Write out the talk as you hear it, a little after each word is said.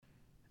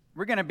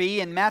We're going to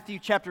be in Matthew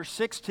chapter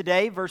 6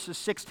 today, verses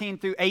 16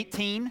 through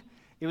 18.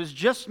 It was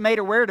just made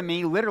aware to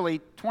me literally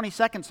 20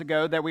 seconds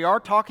ago that we are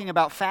talking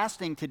about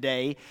fasting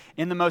today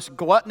in the most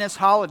gluttonous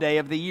holiday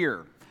of the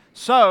year.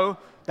 So,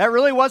 that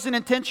really wasn't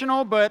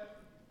intentional, but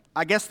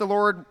I guess the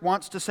Lord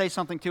wants to say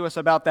something to us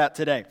about that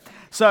today.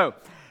 So,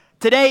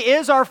 today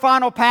is our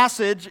final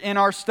passage in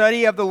our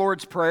study of the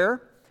Lord's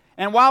Prayer.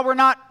 And while we're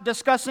not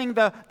discussing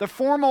the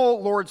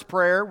formal Lord's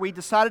Prayer, we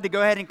decided to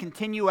go ahead and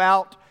continue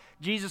out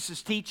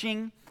Jesus'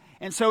 teaching.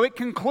 And so it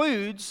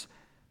concludes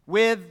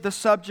with the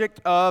subject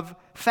of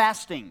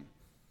fasting.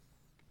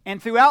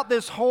 And throughout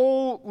this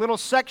whole little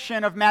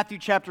section of Matthew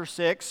chapter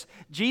 6,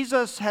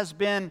 Jesus has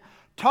been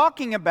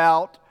talking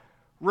about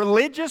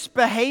religious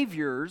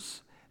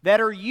behaviors that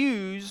are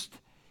used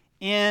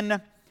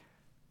in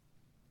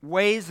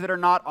ways that are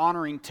not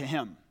honoring to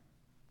Him.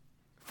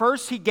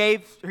 First, he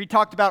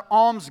talked about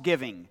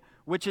almsgiving,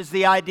 which is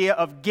the idea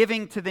of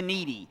giving to the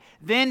needy.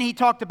 Then he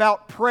talked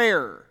about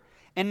prayer.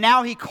 And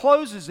now he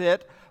closes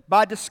it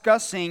by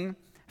discussing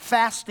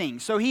fasting.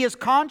 So he is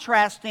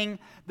contrasting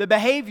the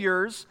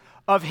behaviors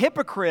of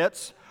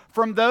hypocrites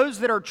from those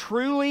that are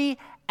truly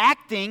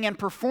acting and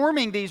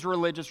performing these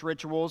religious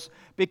rituals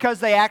because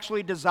they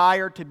actually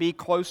desire to be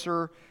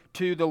closer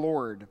to the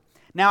Lord.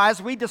 Now,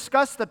 as we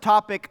discuss the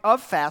topic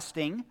of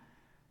fasting,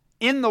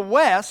 in the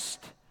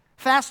West,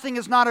 fasting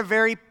is not a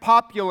very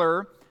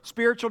popular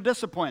spiritual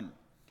discipline.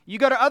 You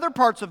go to other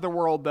parts of the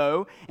world,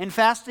 though, and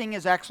fasting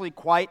is actually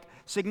quite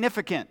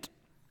significant.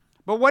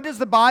 But what does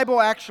the Bible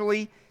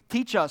actually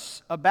teach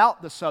us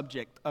about the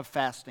subject of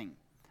fasting?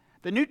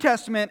 The New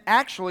Testament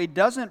actually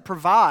doesn't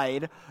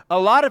provide a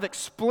lot of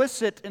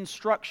explicit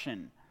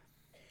instruction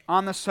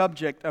on the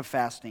subject of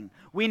fasting.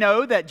 We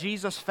know that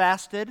Jesus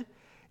fasted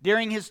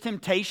during His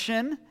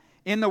temptation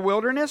in the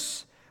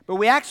wilderness, but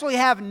we actually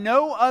have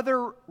no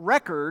other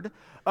record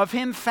of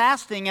Him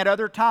fasting at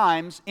other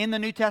times in the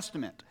New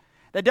Testament.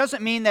 That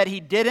doesn't mean that He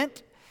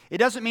didn't. It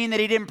doesn't mean that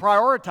He didn't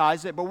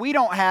prioritize it, but we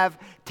don't have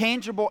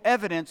tangible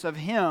evidence of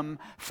Him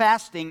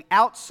fasting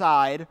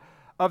outside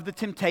of the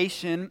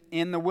temptation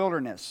in the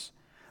wilderness.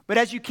 But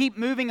as you keep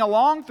moving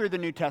along through the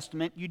New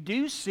Testament, you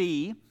do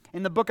see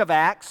in the book of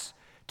Acts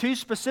two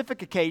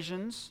specific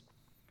occasions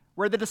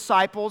where the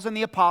disciples and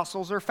the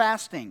apostles are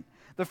fasting.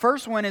 The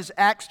first one is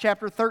Acts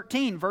chapter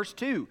 13, verse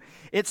 2.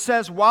 It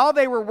says, "While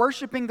they were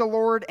worshiping the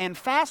Lord and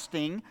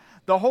fasting,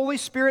 the Holy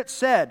Spirit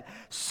said,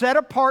 'Set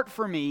apart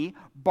for me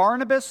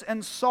Barnabas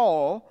and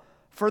Saul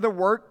for the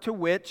work to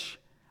which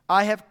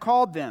I have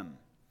called them.'"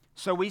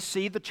 So we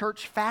see the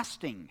church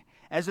fasting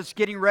as it's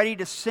getting ready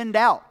to send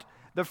out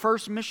the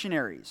first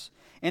missionaries.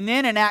 And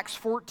then in Acts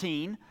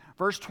 14,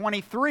 verse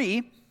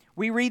 23,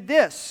 we read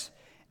this,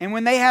 "And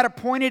when they had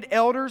appointed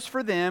elders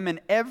for them in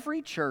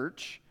every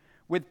church,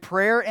 with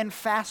prayer and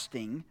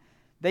fasting,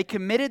 they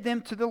committed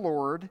them to the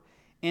Lord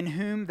in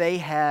whom they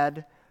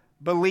had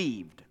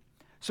believed."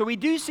 So we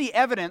do see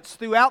evidence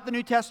throughout the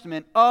New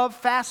Testament of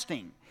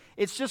fasting.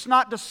 It's just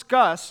not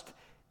discussed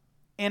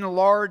in a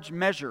large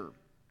measure.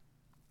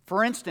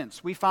 For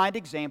instance, we find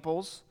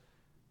examples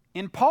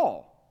in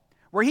Paul,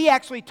 where he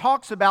actually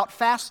talks about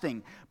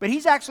fasting, but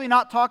he's actually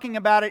not talking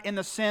about it in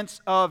the sense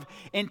of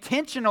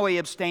intentionally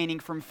abstaining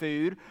from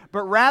food,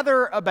 but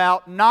rather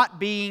about not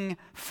being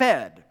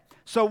fed.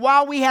 So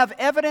while we have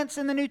evidence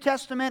in the New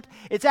Testament,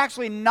 it's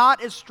actually not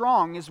as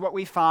strong as what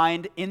we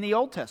find in the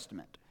Old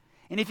Testament.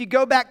 And if you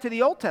go back to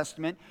the Old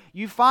Testament,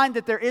 you find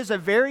that there is a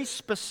very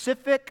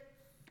specific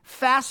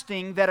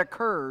fasting that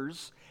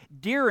occurs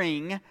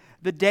during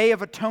the Day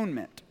of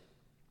Atonement.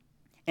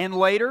 And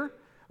later,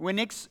 when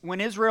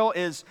Israel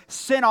is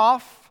sent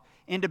off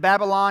into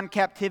Babylon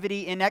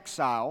captivity in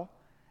exile,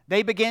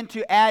 they begin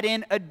to add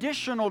in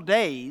additional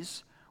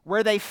days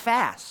where they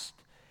fast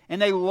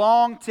and they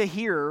long to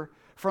hear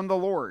from the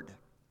Lord.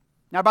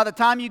 Now, by the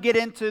time you get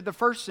into the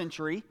first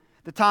century,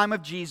 the time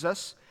of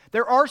Jesus,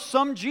 there are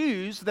some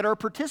Jews that are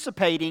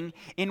participating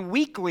in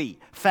weekly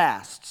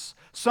fasts.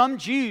 Some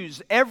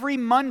Jews every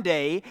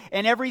Monday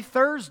and every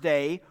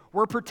Thursday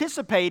were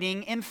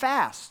participating in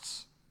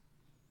fasts.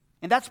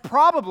 And that's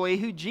probably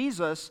who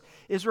Jesus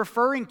is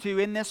referring to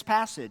in this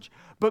passage.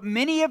 But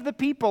many of the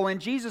people in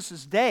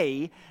Jesus'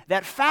 day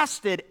that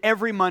fasted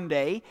every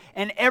Monday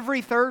and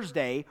every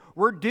Thursday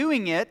were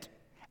doing it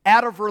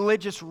out of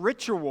religious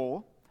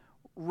ritual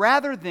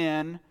rather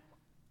than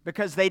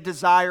because they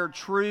desired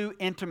true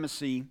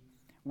intimacy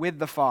with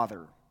the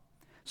Father.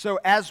 So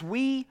as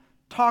we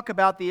talk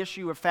about the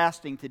issue of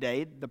fasting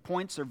today, the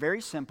points are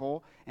very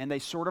simple and they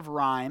sort of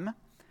rhyme.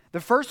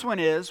 The first one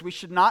is we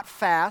should not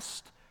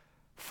fast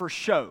for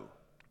show.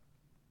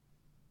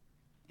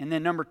 And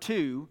then number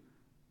two,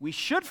 we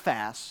should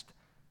fast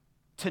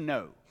to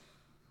know.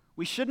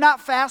 We should not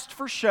fast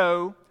for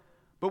show,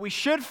 but we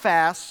should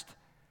fast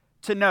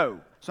to know.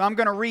 So I'm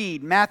going to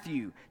read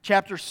Matthew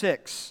chapter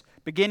 6,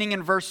 beginning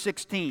in verse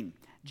 16.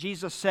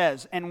 Jesus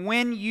says, "And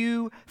when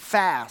you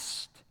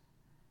fast,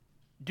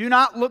 do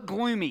not look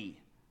gloomy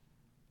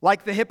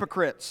like the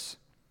hypocrites,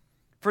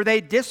 for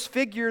they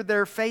disfigure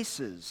their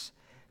faces,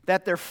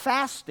 that their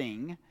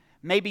fasting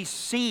may be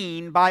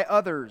seen by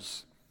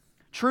others.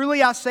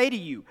 Truly I say to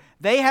you,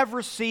 they have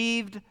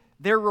received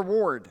their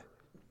reward.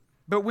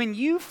 But when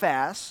you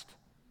fast,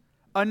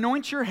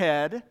 anoint your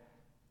head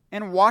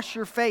and wash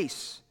your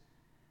face,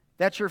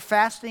 that your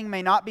fasting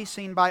may not be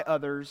seen by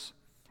others,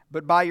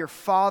 but by your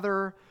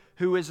Father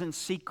who is in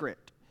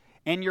secret.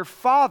 And your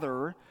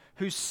Father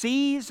who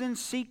sees in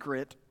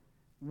secret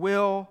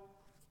will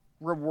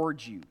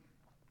reward you.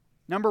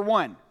 Number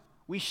one,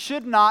 we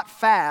should not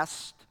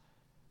fast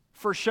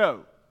for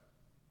show.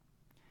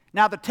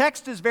 Now, the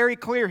text is very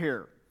clear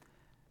here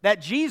that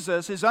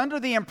Jesus is under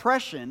the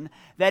impression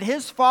that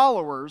his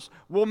followers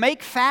will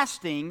make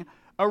fasting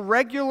a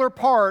regular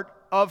part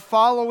of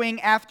following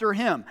after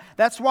him.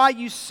 That's why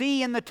you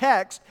see in the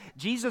text,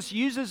 Jesus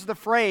uses the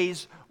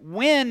phrase,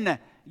 when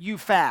you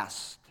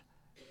fast.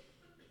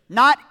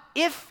 Not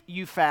if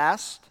you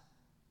fast,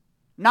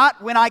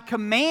 not when I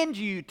command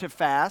you to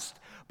fast,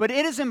 but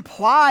it is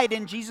implied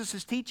in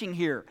Jesus' teaching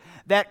here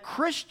that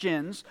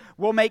Christians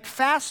will make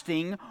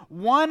fasting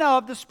one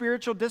of the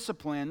spiritual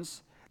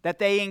disciplines that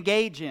they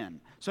engage in.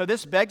 So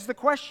this begs the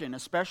question,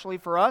 especially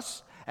for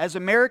us as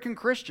American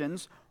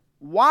Christians,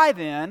 why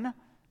then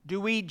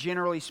do we,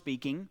 generally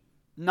speaking,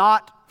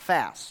 not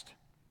fast?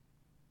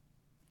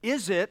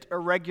 Is it a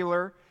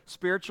regular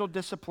spiritual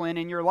discipline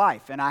in your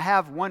life? And I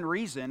have one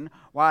reason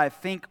why I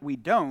think we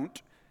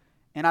don't.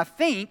 And I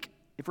think,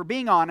 if we're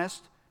being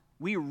honest,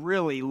 we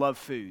really love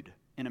food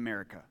in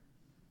America.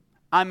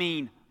 I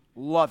mean,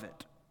 love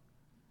it.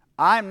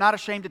 I'm not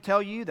ashamed to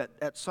tell you that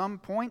at some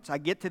points I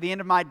get to the end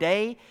of my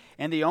day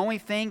and the only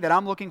thing that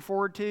I'm looking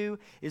forward to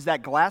is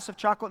that glass of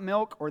chocolate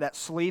milk or that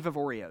sleeve of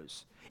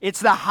Oreos.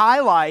 It's the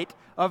highlight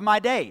of my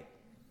day.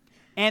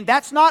 And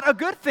that's not a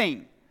good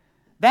thing.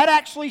 That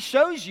actually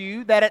shows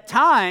you that at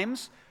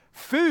times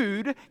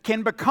food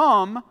can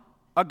become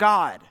a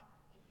god.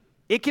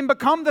 It can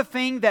become the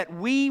thing that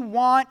we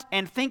want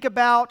and think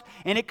about,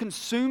 and it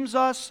consumes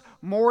us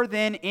more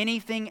than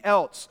anything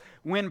else.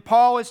 When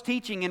Paul is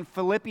teaching in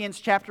Philippians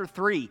chapter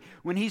 3,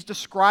 when he's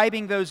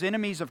describing those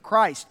enemies of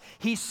Christ,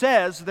 he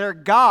says their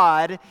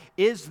God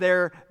is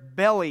their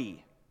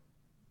belly.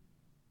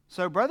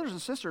 So brothers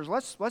and sisters,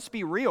 let's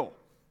be real.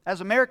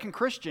 As American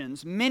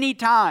Christians, many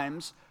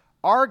times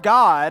our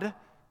God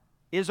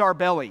is our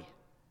belly.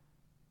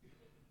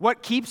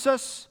 What keeps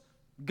us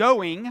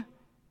going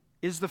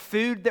is the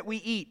food that we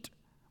eat.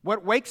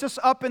 What wakes us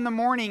up in the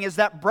morning is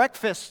that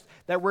breakfast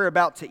that we're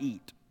about to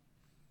eat.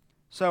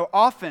 So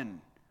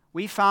often,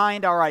 we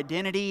find our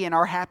identity and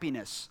our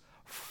happiness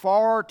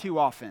far too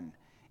often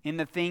in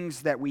the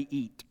things that we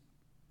eat.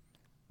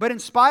 But in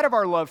spite of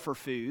our love for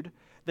food,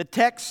 the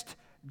text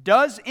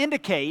does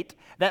indicate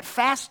that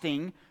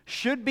fasting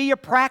should be a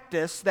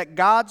practice that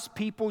God's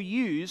people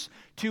use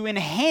to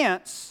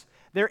enhance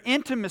their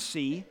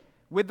intimacy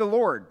with the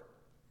Lord.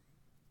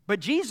 But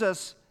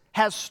Jesus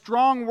has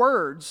strong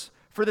words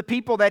for the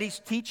people that he's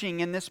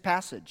teaching in this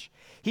passage.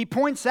 He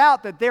points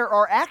out that there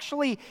are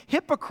actually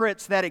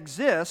hypocrites that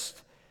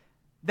exist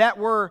that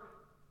were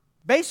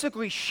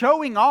basically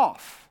showing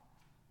off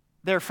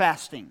their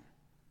fasting.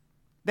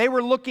 They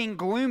were looking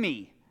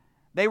gloomy.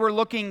 They were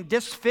looking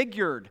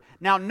disfigured.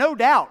 Now, no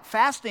doubt,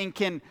 fasting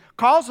can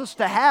cause us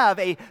to have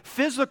a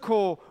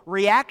physical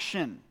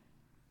reaction.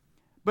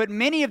 But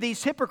many of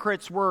these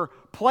hypocrites were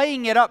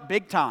playing it up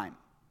big time.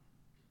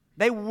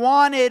 They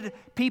wanted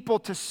people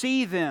to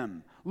see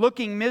them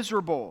looking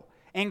miserable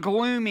and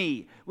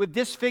gloomy with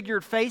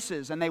disfigured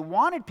faces. And they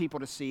wanted people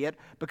to see it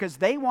because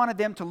they wanted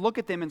them to look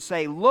at them and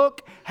say,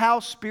 "Look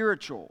how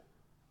spiritual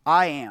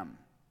I am."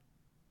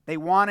 They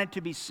wanted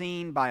to be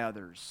seen by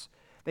others.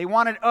 They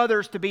wanted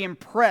others to be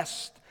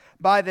impressed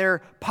by their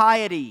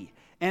piety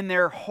and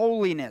their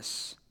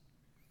holiness.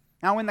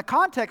 Now, in the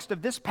context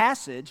of this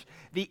passage,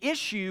 the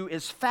issue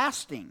is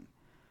fasting.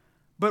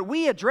 But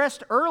we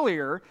addressed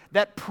earlier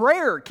that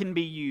prayer can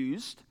be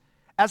used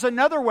as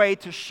another way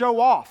to show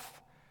off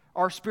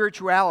our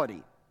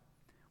spirituality.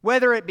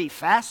 Whether it be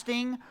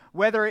fasting,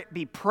 whether it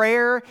be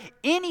prayer,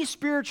 any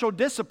spiritual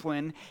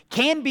discipline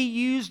can be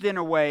used in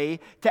a way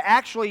to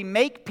actually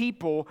make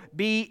people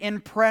be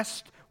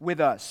impressed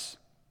with us.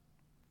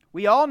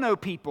 We all know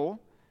people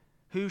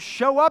who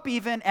show up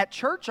even at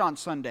church on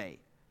Sunday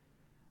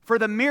for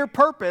the mere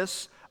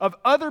purpose of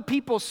other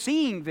people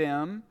seeing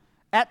them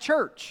at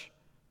church.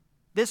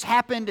 This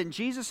happened in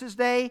Jesus'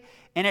 day,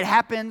 and it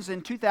happens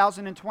in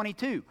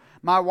 2022.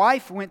 My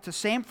wife went to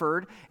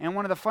Samford, and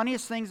one of the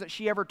funniest things that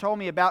she ever told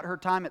me about her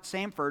time at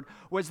Samford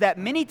was that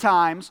many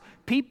times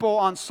people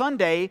on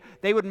Sunday,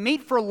 they would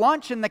meet for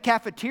lunch in the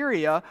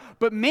cafeteria,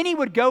 but many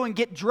would go and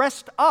get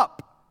dressed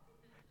up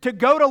to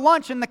go to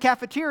lunch in the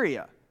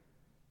cafeteria.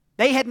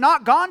 They had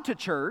not gone to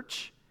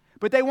church,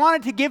 but they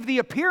wanted to give the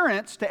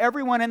appearance to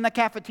everyone in the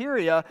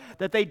cafeteria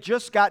that they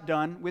just got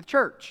done with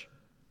church.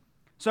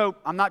 So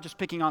I'm not just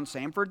picking on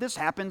Samford. This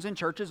happens in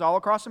churches all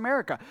across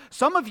America.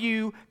 Some of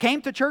you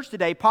came to church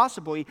today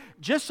possibly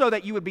just so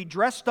that you would be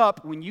dressed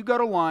up when you go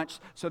to lunch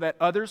so that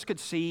others could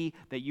see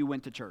that you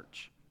went to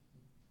church.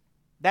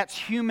 That's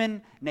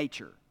human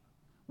nature.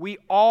 We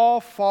all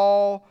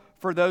fall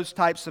for those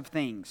types of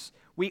things.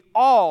 We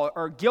all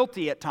are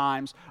guilty at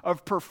times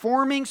of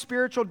performing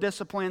spiritual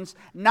disciplines,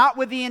 not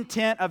with the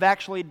intent of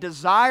actually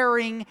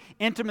desiring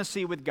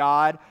intimacy with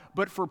God,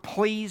 but for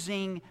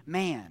pleasing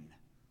man.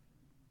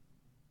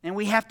 And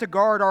we have to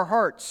guard our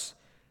hearts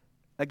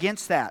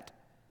against that.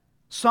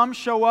 Some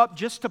show up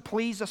just to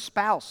please a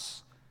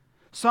spouse.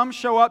 Some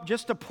show up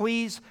just to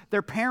please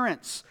their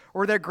parents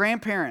or their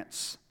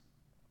grandparents.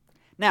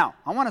 Now,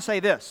 I want to say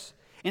this.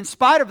 In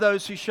spite of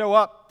those who show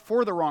up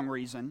for the wrong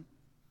reason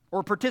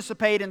or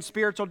participate in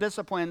spiritual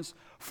disciplines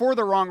for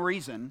the wrong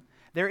reason,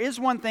 there is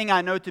one thing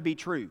I know to be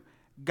true.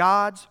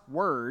 God's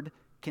Word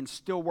can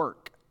still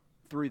work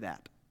through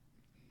that.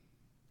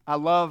 I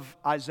love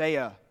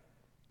Isaiah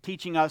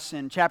teaching us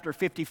in chapter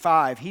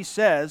 55. He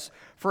says,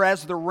 "For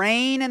as the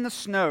rain and the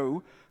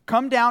snow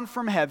come down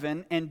from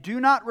heaven and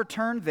do not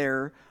return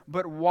there,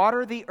 but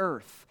water the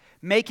earth,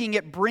 making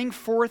it bring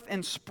forth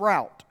and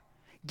sprout,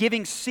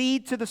 giving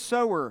seed to the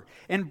sower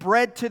and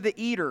bread to the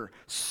eater,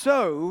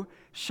 so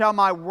shall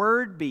my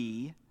word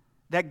be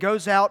that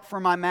goes out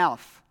from my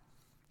mouth.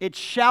 It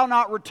shall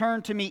not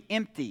return to me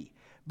empty,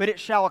 but it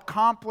shall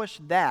accomplish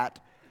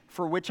that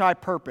for which I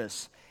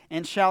purpose,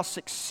 and shall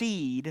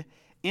succeed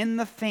in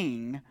the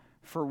thing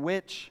for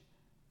which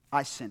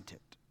I sent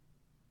it."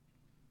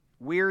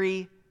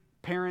 Weary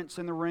parents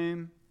in the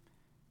room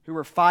who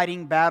are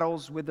fighting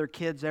battles with their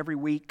kids every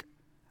week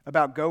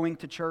about going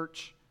to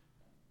church,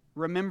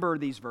 remember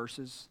these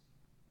verses.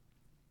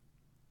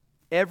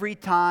 Every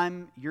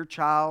time your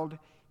child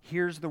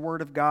hears the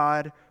Word of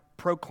God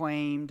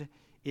proclaimed,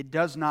 it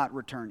does not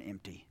return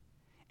empty,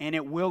 and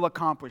it will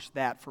accomplish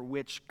that for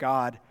which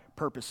God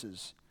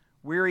purposes.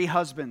 Weary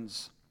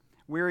husbands,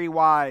 weary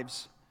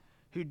wives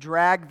who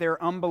drag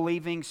their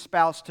unbelieving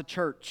spouse to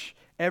church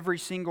every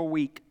single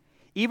week,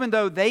 even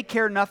though they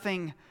care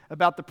nothing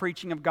about the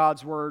preaching of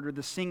God's Word or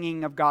the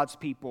singing of God's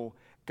people,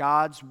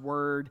 God's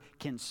Word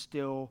can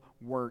still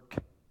work.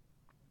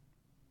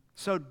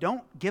 So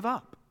don't give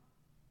up.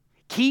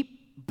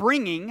 Keep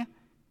bringing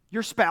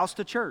your spouse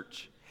to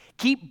church.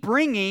 Keep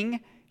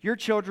bringing your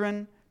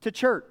children to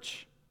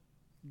church.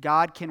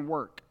 God can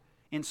work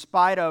in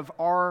spite of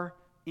our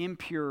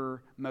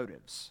impure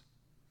motives.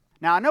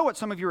 Now, I know what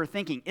some of you are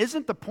thinking.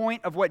 Isn't the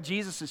point of what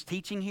Jesus is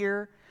teaching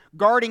here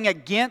guarding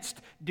against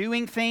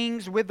doing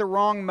things with the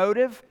wrong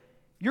motive?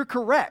 You're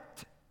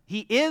correct.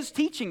 He is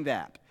teaching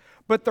that.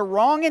 But the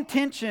wrong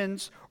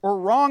intentions or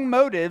wrong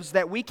motives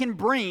that we can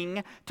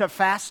bring to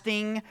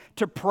fasting,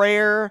 to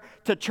prayer,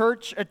 to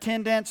church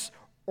attendance,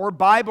 or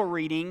Bible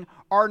reading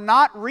are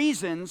not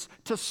reasons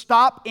to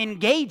stop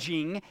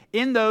engaging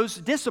in those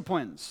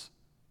disciplines.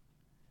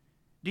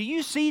 Do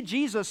you see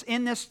Jesus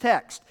in this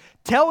text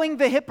telling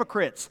the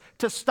hypocrites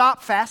to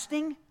stop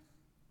fasting?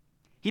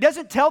 He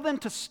doesn't tell them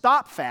to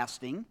stop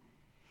fasting.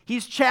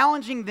 He's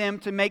challenging them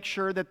to make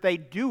sure that they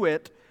do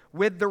it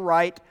with the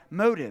right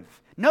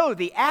motive. No,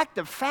 the act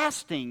of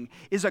fasting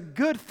is a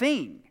good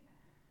thing.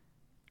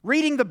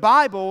 Reading the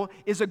Bible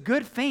is a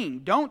good thing.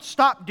 Don't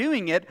stop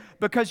doing it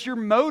because your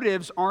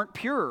motives aren't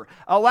pure.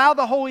 Allow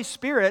the Holy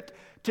Spirit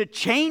to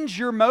change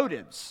your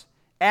motives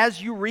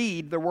as you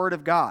read the Word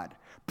of God.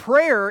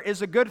 Prayer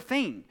is a good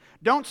thing.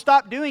 Don't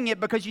stop doing it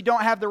because you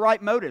don't have the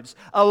right motives.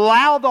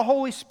 Allow the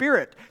Holy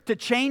Spirit to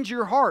change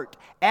your heart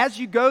as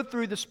you go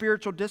through the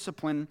spiritual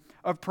discipline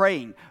of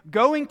praying.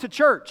 Going to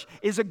church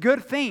is a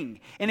good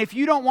thing. And if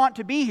you don't want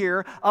to be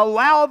here,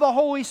 allow the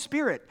Holy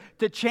Spirit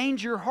to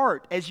change your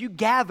heart as you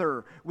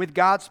gather with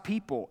God's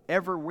people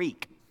every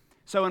week.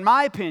 So in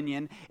my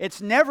opinion,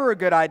 it's never a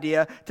good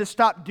idea to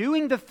stop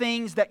doing the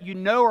things that you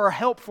know are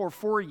helpful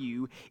for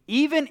you,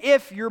 even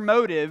if your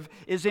motive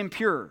is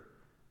impure.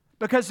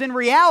 Because in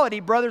reality,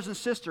 brothers and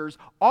sisters,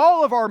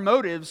 all of our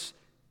motives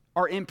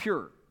are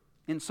impure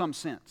in some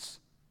sense.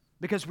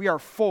 Because we are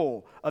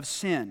full of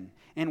sin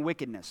and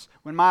wickedness.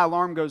 When my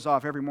alarm goes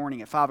off every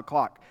morning at 5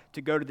 o'clock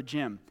to go to the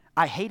gym,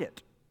 I hate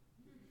it.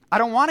 I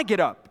don't want to get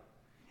up.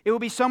 It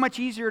would be so much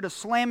easier to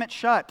slam it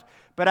shut.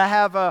 But I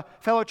have a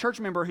fellow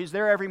church member who's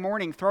there every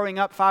morning throwing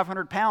up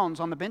 500 pounds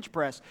on the bench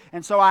press.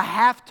 And so I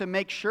have to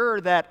make sure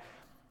that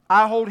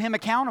I hold him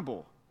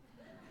accountable.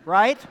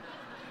 Right?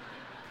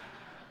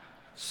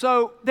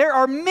 So there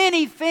are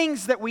many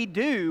things that we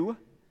do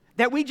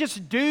that we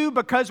just do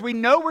because we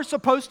know we're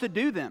supposed to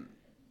do them.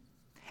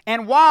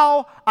 And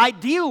while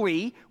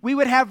ideally we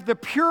would have the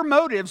pure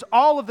motives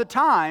all of the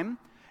time,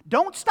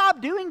 don't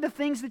stop doing the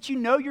things that you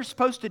know you're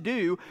supposed to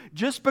do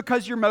just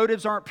because your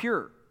motives aren't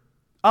pure.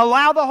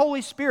 Allow the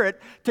Holy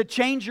Spirit to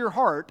change your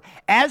heart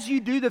as you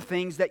do the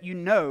things that you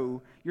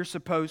know you're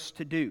supposed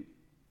to do.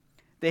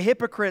 The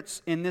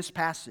hypocrites in this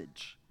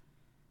passage,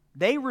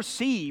 they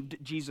received,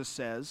 Jesus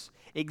says,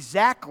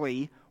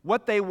 exactly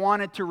what they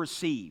wanted to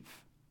receive,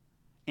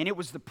 and it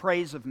was the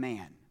praise of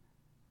man.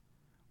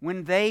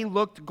 When they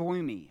looked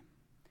gloomy,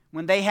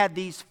 when they had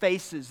these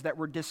faces that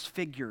were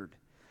disfigured,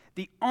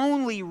 the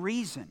only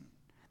reason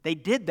they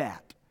did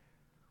that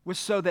was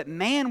so that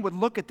man would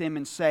look at them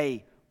and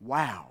say,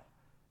 wow,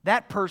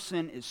 that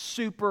person is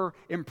super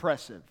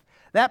impressive.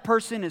 That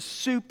person is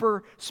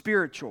super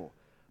spiritual.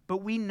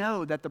 But we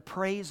know that the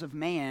praise of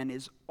man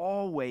is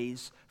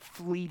always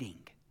fleeting.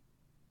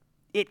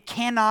 It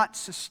cannot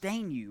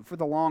sustain you for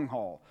the long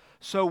haul.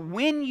 So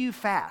when you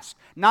fast,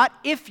 not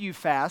if you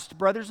fast,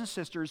 brothers and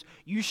sisters,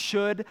 you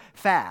should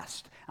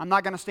fast. I'm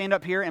not going to stand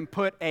up here and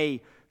put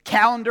a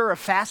calendar of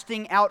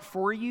fasting out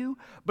for you,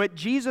 but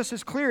Jesus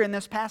is clear in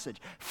this passage.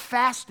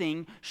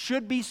 Fasting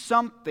should be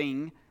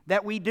something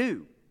that we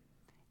do.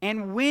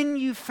 And when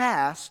you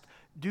fast,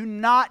 do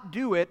not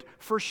do it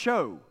for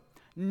show.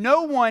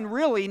 No one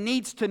really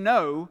needs to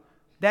know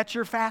that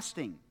you're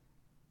fasting.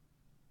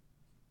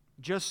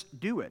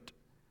 Just do it.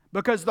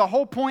 Because the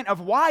whole point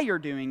of why you're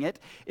doing it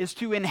is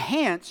to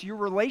enhance your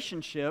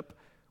relationship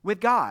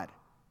with God.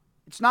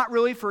 It's not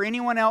really for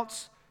anyone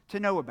else to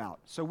know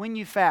about. So when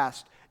you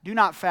fast, do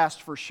not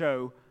fast for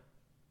show,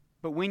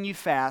 but when you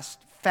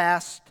fast,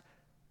 fast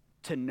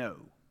to know.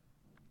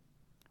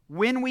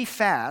 When we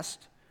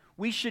fast,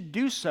 we should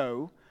do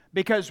so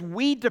because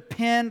we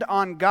depend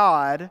on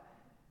God,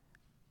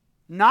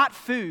 not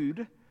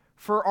food,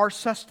 for our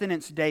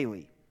sustenance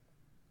daily.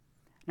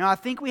 Now, I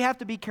think we have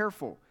to be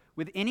careful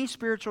with any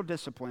spiritual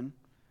discipline,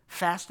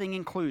 fasting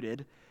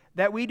included,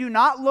 that we do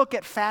not look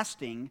at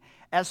fasting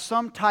as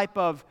some type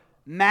of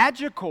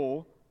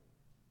magical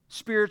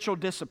spiritual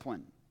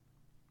discipline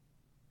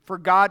for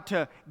God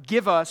to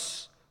give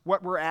us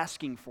what we're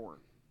asking for.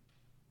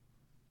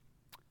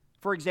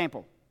 For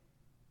example,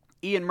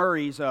 Ian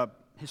Murray's a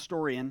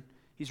historian.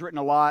 He's written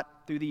a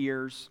lot through the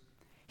years.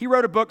 He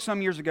wrote a book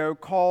some years ago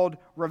called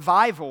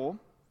Revival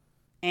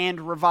and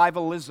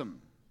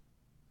Revivalism.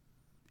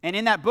 And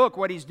in that book,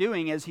 what he's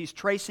doing is he's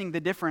tracing the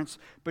difference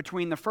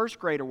between the First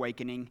Great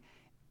Awakening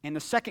and the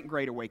Second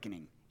Great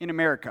Awakening in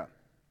America.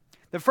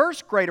 The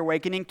First Great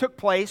Awakening took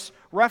place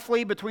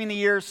roughly between the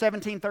years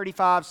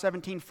 1735,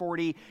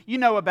 1740. You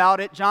know about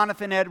it.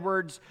 Jonathan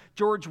Edwards,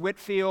 George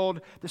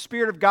Whitefield. The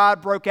Spirit of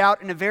God broke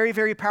out in a very,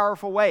 very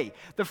powerful way.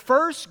 The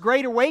First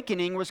Great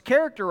Awakening was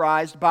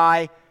characterized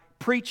by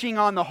preaching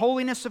on the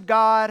holiness of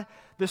God,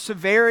 the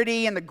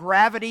severity and the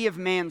gravity of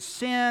man's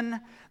sin,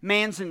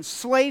 man's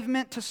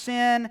enslavement to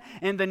sin,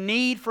 and the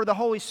need for the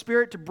Holy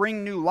Spirit to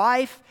bring new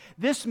life.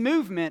 This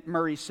movement,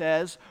 Murray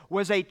says,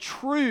 was a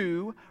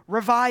true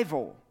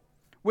revival,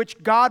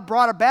 which God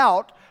brought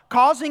about,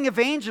 causing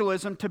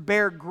evangelism to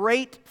bear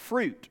great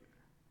fruit.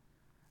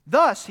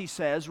 Thus, he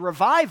says,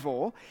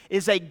 revival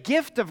is a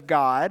gift of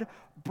God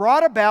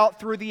brought about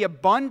through the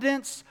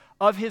abundance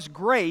of His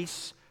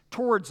grace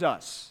towards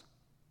us.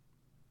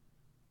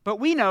 But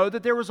we know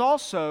that there was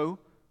also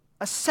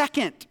a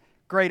Second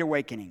Great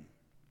Awakening.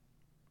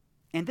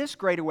 And this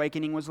Great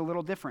Awakening was a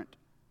little different.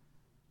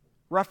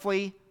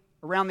 Roughly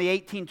around the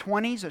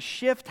 1820s, a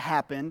shift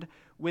happened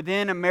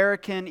within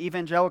American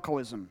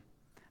evangelicalism.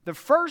 The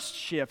first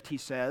shift, he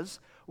says,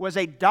 was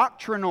a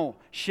doctrinal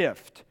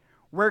shift,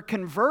 where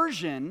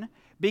conversion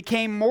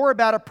became more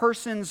about a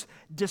person's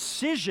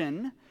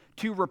decision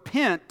to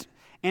repent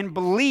and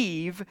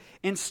believe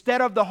instead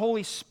of the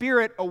Holy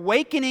Spirit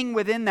awakening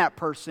within that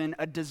person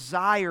a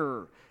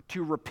desire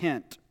to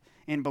repent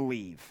and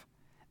believe.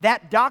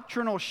 That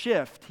doctrinal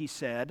shift, he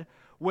said,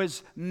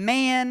 was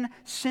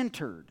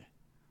man-centered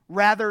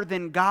rather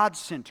than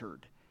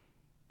God-centered.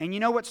 And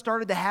you know what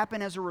started to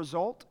happen as a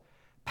result?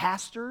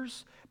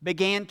 Pastors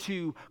began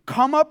to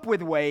come up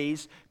with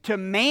ways to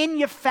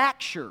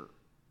manufacture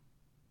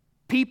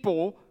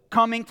people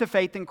coming to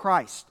faith in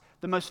Christ.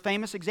 The most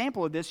famous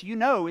example of this, you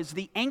know, is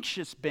the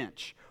anxious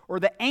bench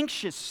or the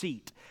anxious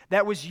seat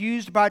that was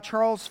used by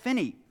Charles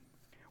Finney,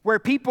 where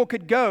people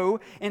could go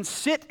and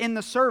sit in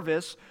the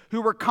service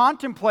who were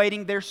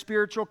contemplating their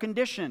spiritual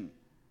condition.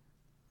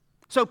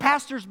 So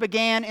pastors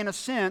began, in a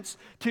sense,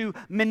 to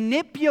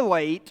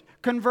manipulate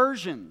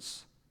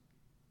conversions.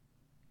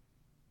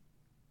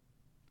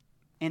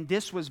 And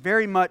this was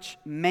very much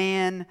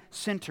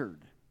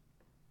man-centered.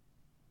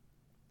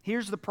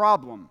 Here's the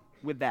problem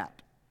with that.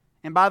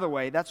 And by the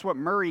way, that's what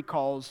Murray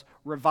calls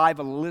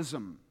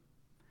revivalism.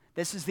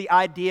 This is the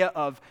idea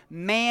of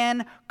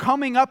man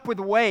coming up with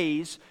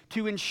ways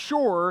to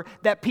ensure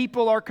that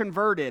people are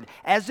converted,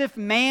 as if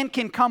man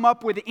can come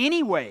up with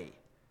any way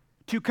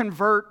to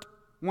convert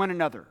one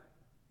another.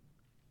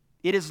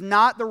 It is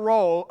not the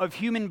role of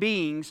human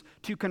beings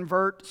to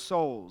convert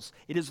souls.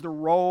 It is the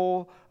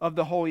role of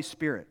the Holy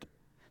Spirit.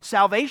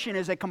 Salvation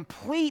is a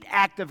complete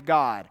act of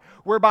God,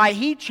 whereby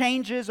He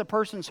changes a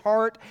person's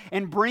heart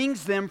and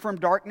brings them from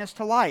darkness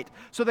to light.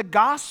 So the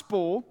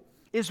gospel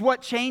is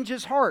what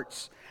changes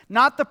hearts,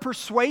 not the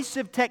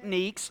persuasive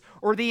techniques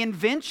or the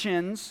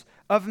inventions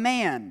of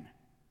man.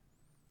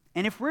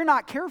 And if we're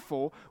not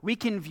careful, we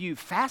can view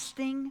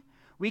fasting,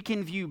 we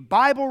can view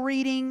Bible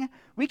reading,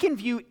 we can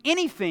view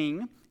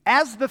anything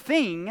as the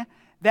thing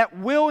that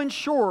will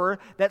ensure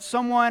that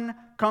someone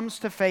comes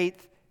to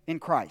faith in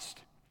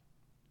Christ.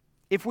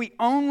 If we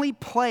only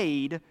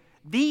played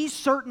these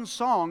certain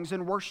songs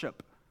in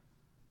worship,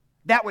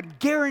 that would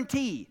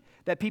guarantee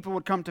that people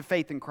would come to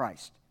faith in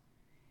Christ.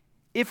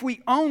 If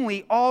we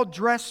only all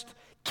dressed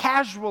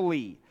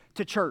casually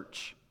to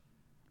church,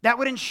 that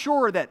would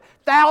ensure that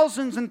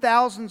thousands and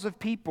thousands of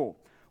people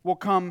will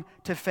come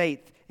to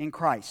faith in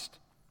Christ.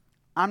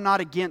 I'm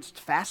not against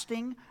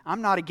fasting.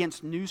 I'm not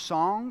against new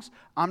songs.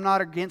 I'm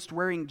not against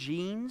wearing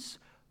jeans.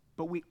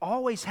 But we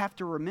always have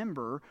to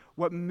remember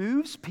what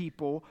moves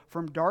people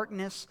from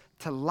darkness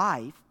to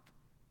life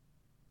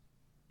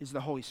is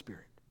the Holy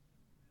Spirit.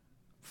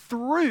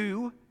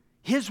 Through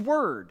His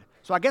Word.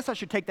 So I guess I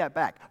should take that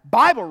back.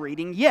 Bible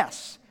reading,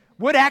 yes,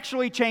 would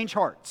actually change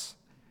hearts.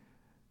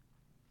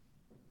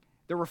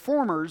 The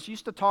Reformers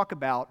used to talk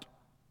about,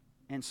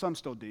 and some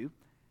still do,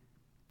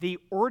 the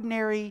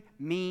ordinary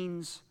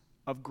means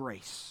of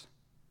grace.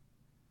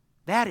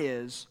 That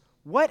is,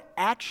 what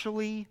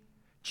actually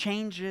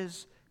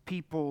changes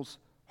people's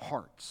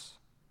hearts.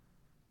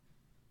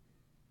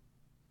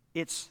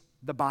 It's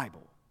the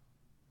Bible.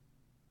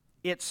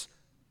 It's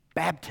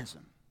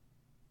baptism.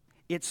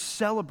 It's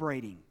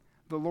celebrating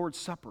the Lord's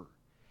Supper.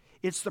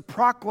 It's the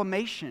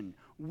proclamation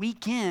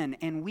week in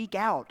and week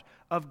out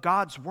of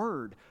God's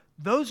Word.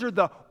 Those are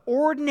the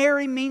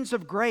ordinary means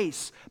of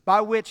grace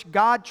by which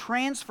God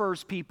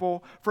transfers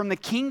people from the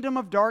kingdom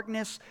of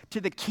darkness to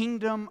the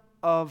kingdom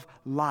of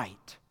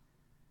light.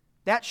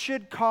 That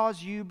should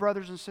cause you,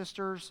 brothers and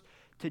sisters,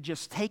 to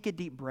just take a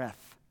deep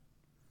breath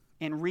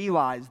and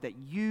realize that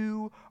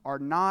you are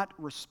not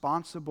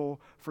responsible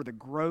for the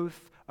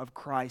growth of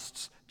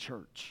Christ's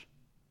church.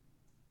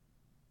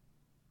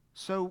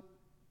 So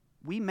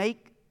we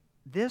make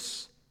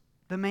this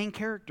the main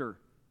character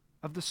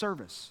of the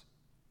service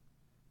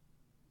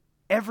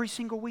every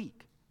single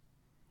week.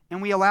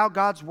 And we allow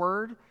God's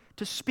Word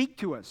to speak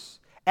to us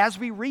as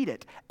we read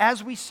it,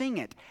 as we sing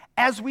it,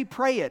 as we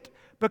pray it.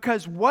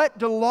 Because what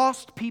do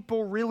lost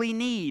people really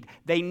need?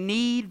 They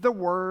need the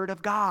Word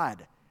of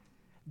God.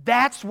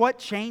 That's what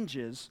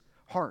changes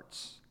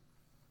hearts.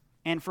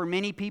 And for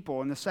many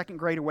people in the Second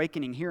Great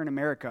Awakening here in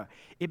America,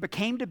 it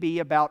became to be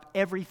about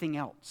everything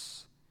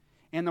else.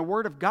 And the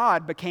Word of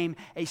God became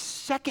a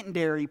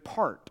secondary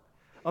part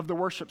of the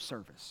worship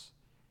service.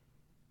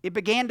 It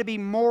began to be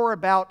more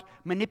about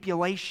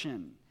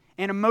manipulation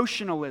and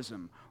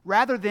emotionalism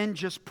rather than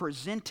just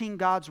presenting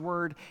God's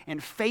Word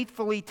and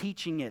faithfully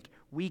teaching it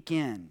week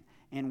in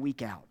and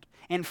week out.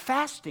 And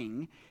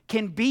fasting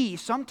can be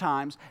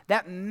sometimes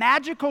that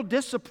magical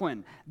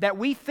discipline that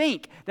we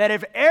think that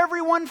if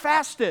everyone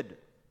fasted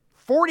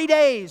 40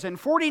 days and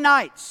 40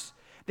 nights,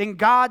 then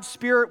God's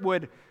Spirit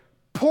would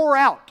pour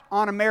out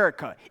on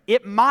America.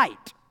 It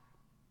might,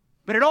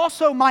 but it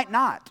also might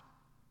not.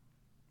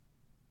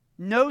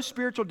 No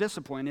spiritual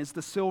discipline is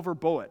the silver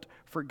bullet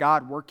for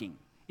God working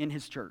in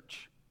His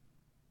church.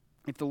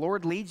 If the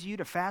Lord leads you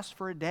to fast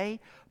for a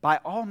day, by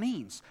all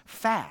means,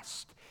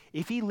 fast.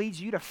 If He leads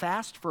you to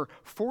fast for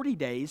 40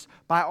 days,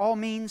 by all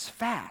means,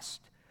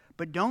 fast.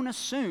 But don't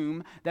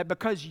assume that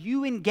because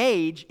you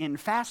engage in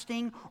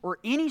fasting or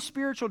any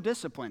spiritual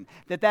discipline,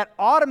 that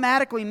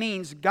automatically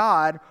means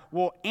God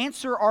will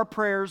answer our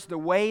prayers the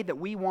way that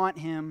we want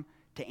Him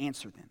to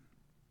answer them.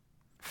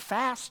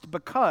 Fast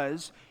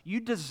because you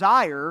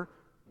desire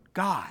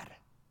God.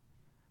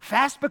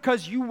 Fast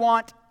because you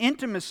want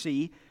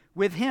intimacy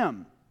with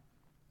Him.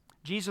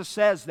 Jesus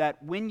says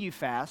that when you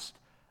fast,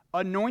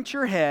 anoint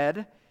your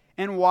head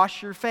and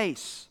wash your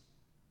face.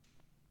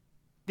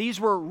 These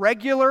were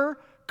regular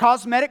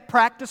cosmetic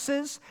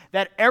practices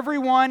that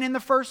everyone in the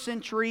first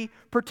century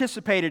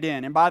participated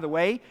in. And by the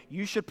way,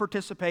 you should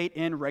participate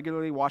in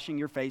regularly washing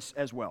your face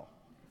as well.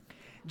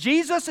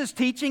 Jesus is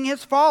teaching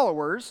His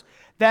followers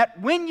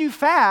that when you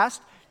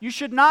fast, you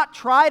should not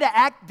try to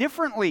act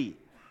differently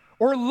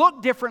or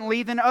look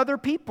differently than other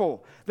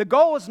people. The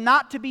goal is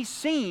not to be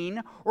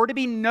seen or to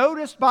be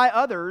noticed by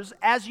others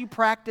as you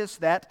practice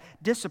that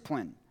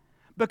discipline.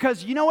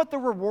 Because you know what the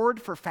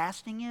reward for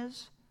fasting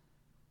is?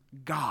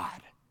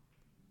 God.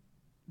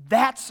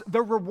 That's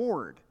the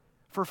reward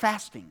for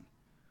fasting.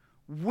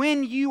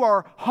 When you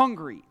are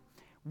hungry,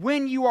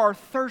 when you are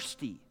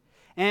thirsty,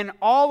 and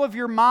all of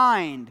your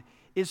mind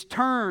is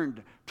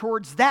turned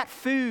towards that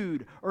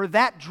food or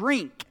that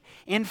drink,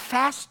 in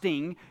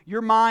fasting,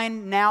 your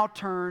mind now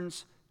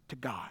turns to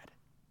God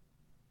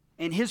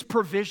and His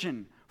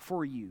provision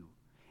for you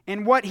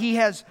and what He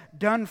has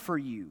done for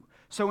you.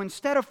 So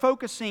instead of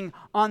focusing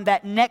on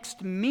that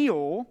next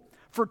meal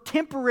for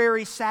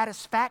temporary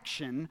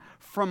satisfaction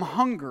from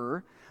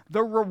hunger,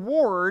 the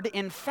reward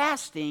in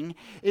fasting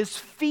is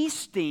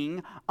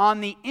feasting on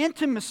the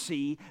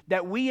intimacy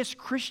that we as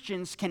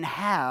Christians can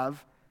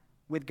have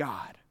with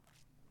God.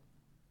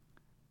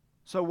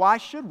 So why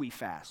should we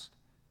fast?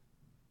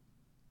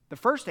 The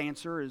first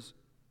answer is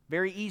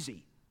very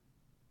easy,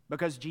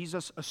 because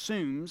Jesus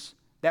assumes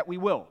that we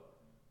will.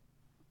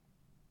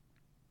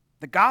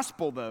 The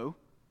gospel, though,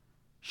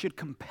 should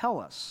compel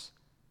us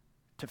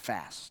to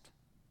fast.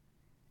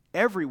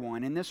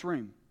 Everyone in this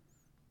room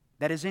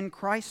that is in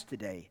Christ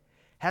today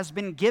has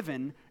been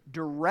given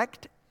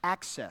direct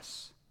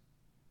access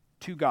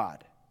to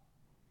God.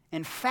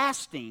 And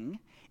fasting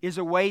is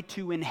a way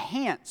to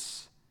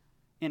enhance,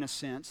 in a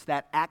sense,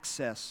 that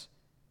access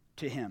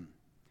to Him.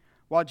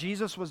 While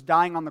Jesus was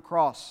dying on the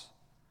cross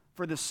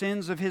for the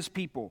sins of His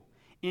people,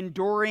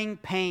 enduring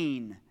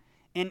pain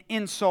and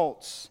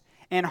insults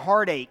and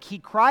heartache, he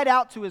cried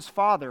out to his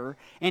Father,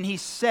 and he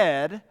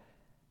said,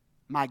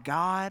 my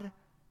God,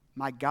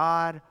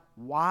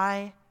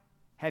 why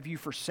have you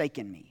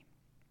forsaken me?"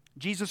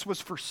 Jesus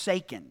was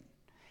forsaken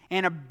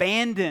and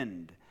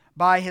abandoned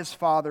by his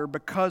Father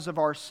because of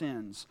our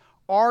sins.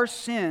 Our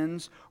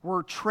sins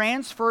were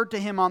transferred to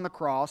him on the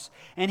cross,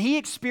 and he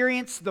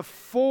experienced the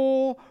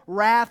full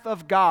wrath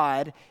of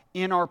God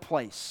in our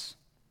place.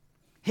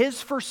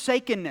 His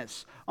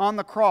forsakenness on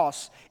the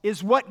cross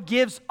is what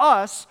gives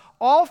us,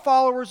 all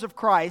followers of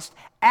Christ,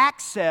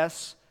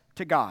 access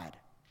to God.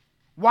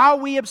 While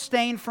we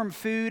abstain from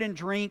food and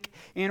drink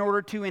in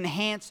order to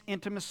enhance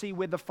intimacy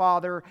with the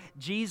Father,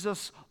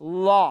 Jesus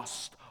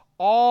lost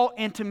all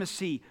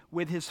intimacy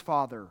with his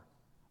Father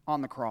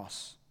on the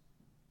cross.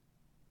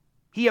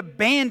 He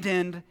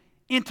abandoned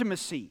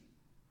intimacy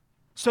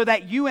so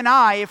that you and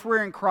I, if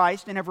we're in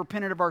Christ and have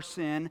repented of our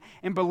sin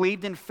and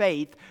believed in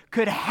faith,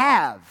 could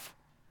have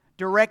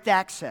direct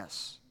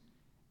access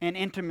and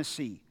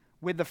intimacy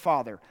with the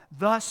Father.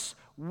 Thus,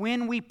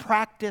 when we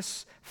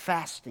practice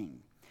fasting,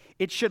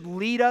 it should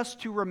lead us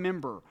to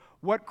remember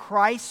what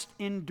Christ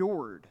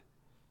endured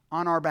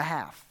on our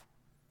behalf.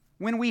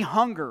 When we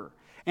hunger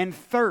and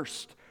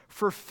thirst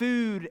for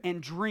food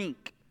and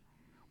drink,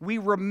 we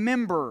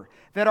remember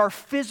that our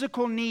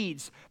physical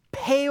needs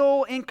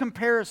pale in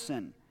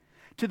comparison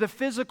to the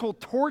physical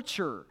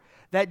torture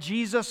that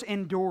Jesus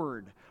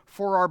endured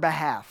for our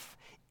behalf,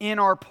 in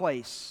our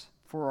place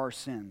for our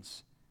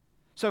sins.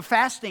 So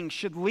fasting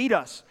should lead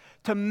us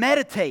to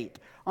meditate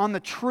on the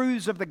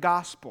truths of the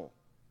gospel.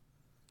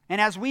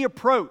 And as we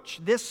approach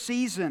this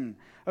season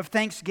of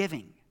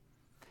Thanksgiving,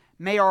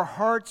 may our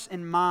hearts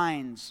and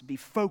minds be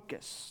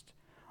focused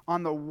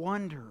on the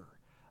wonder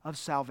of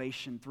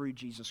salvation through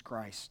Jesus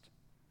Christ.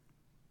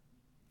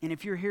 And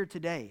if you're here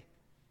today,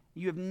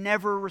 you have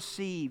never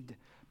received,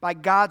 by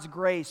God's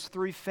grace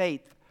through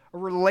faith, a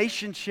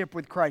relationship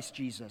with Christ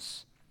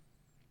Jesus,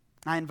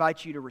 I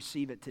invite you to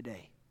receive it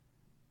today.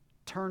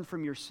 Turn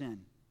from your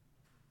sin.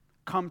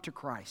 Come to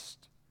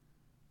Christ.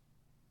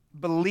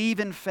 Believe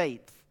in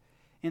faith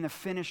in the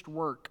finished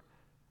work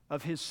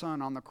of his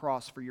Son on the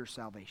cross for your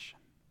salvation.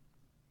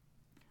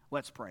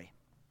 Let's pray.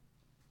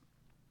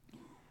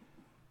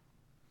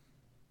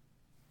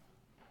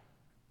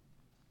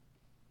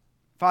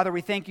 Father,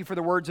 we thank you for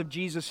the words of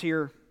Jesus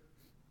here.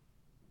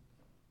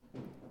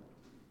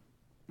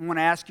 I want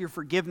to ask your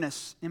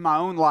forgiveness in my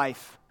own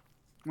life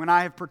when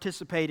I have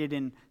participated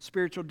in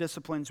spiritual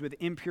disciplines with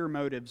impure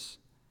motives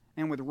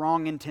and with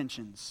wrong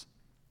intentions.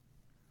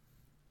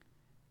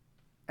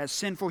 As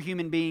sinful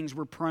human beings,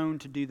 we're prone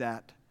to do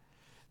that.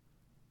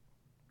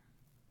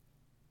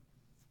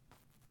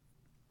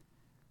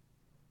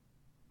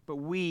 But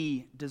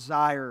we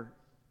desire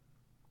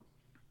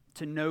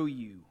to know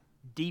you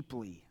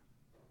deeply.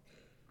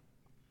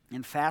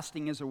 And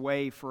fasting is a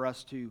way for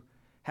us to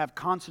have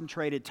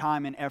concentrated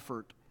time and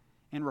effort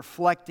in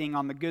reflecting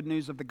on the good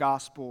news of the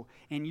gospel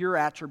and your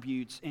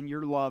attributes and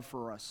your love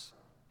for us.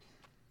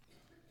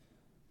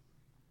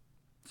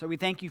 So we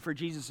thank you for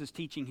Jesus'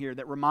 teaching here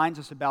that reminds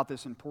us about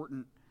this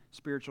important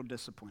spiritual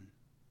discipline.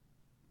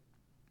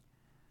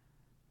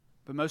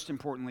 But most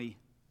importantly,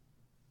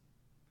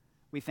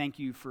 we thank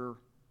you for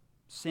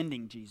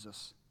sending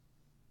Jesus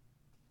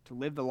to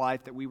live the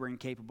life that we were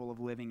incapable of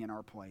living in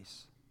our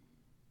place.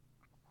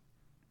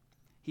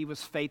 He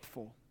was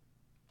faithful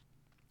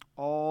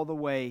all the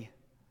way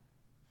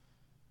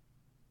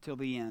till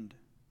the end.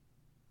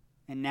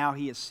 And now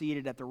he is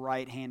seated at the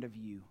right hand of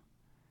you.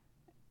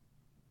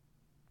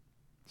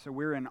 So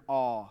we're in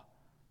awe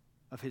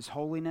of his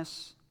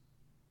holiness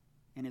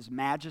and his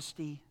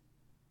majesty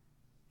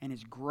and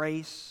his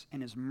grace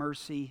and his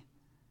mercy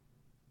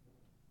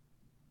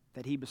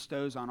that he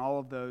bestows on all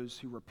of those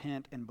who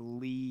repent and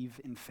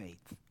believe in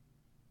faith.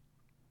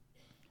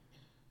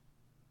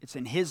 It's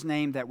in his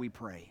name that we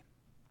pray.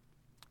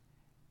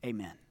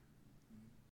 Amen.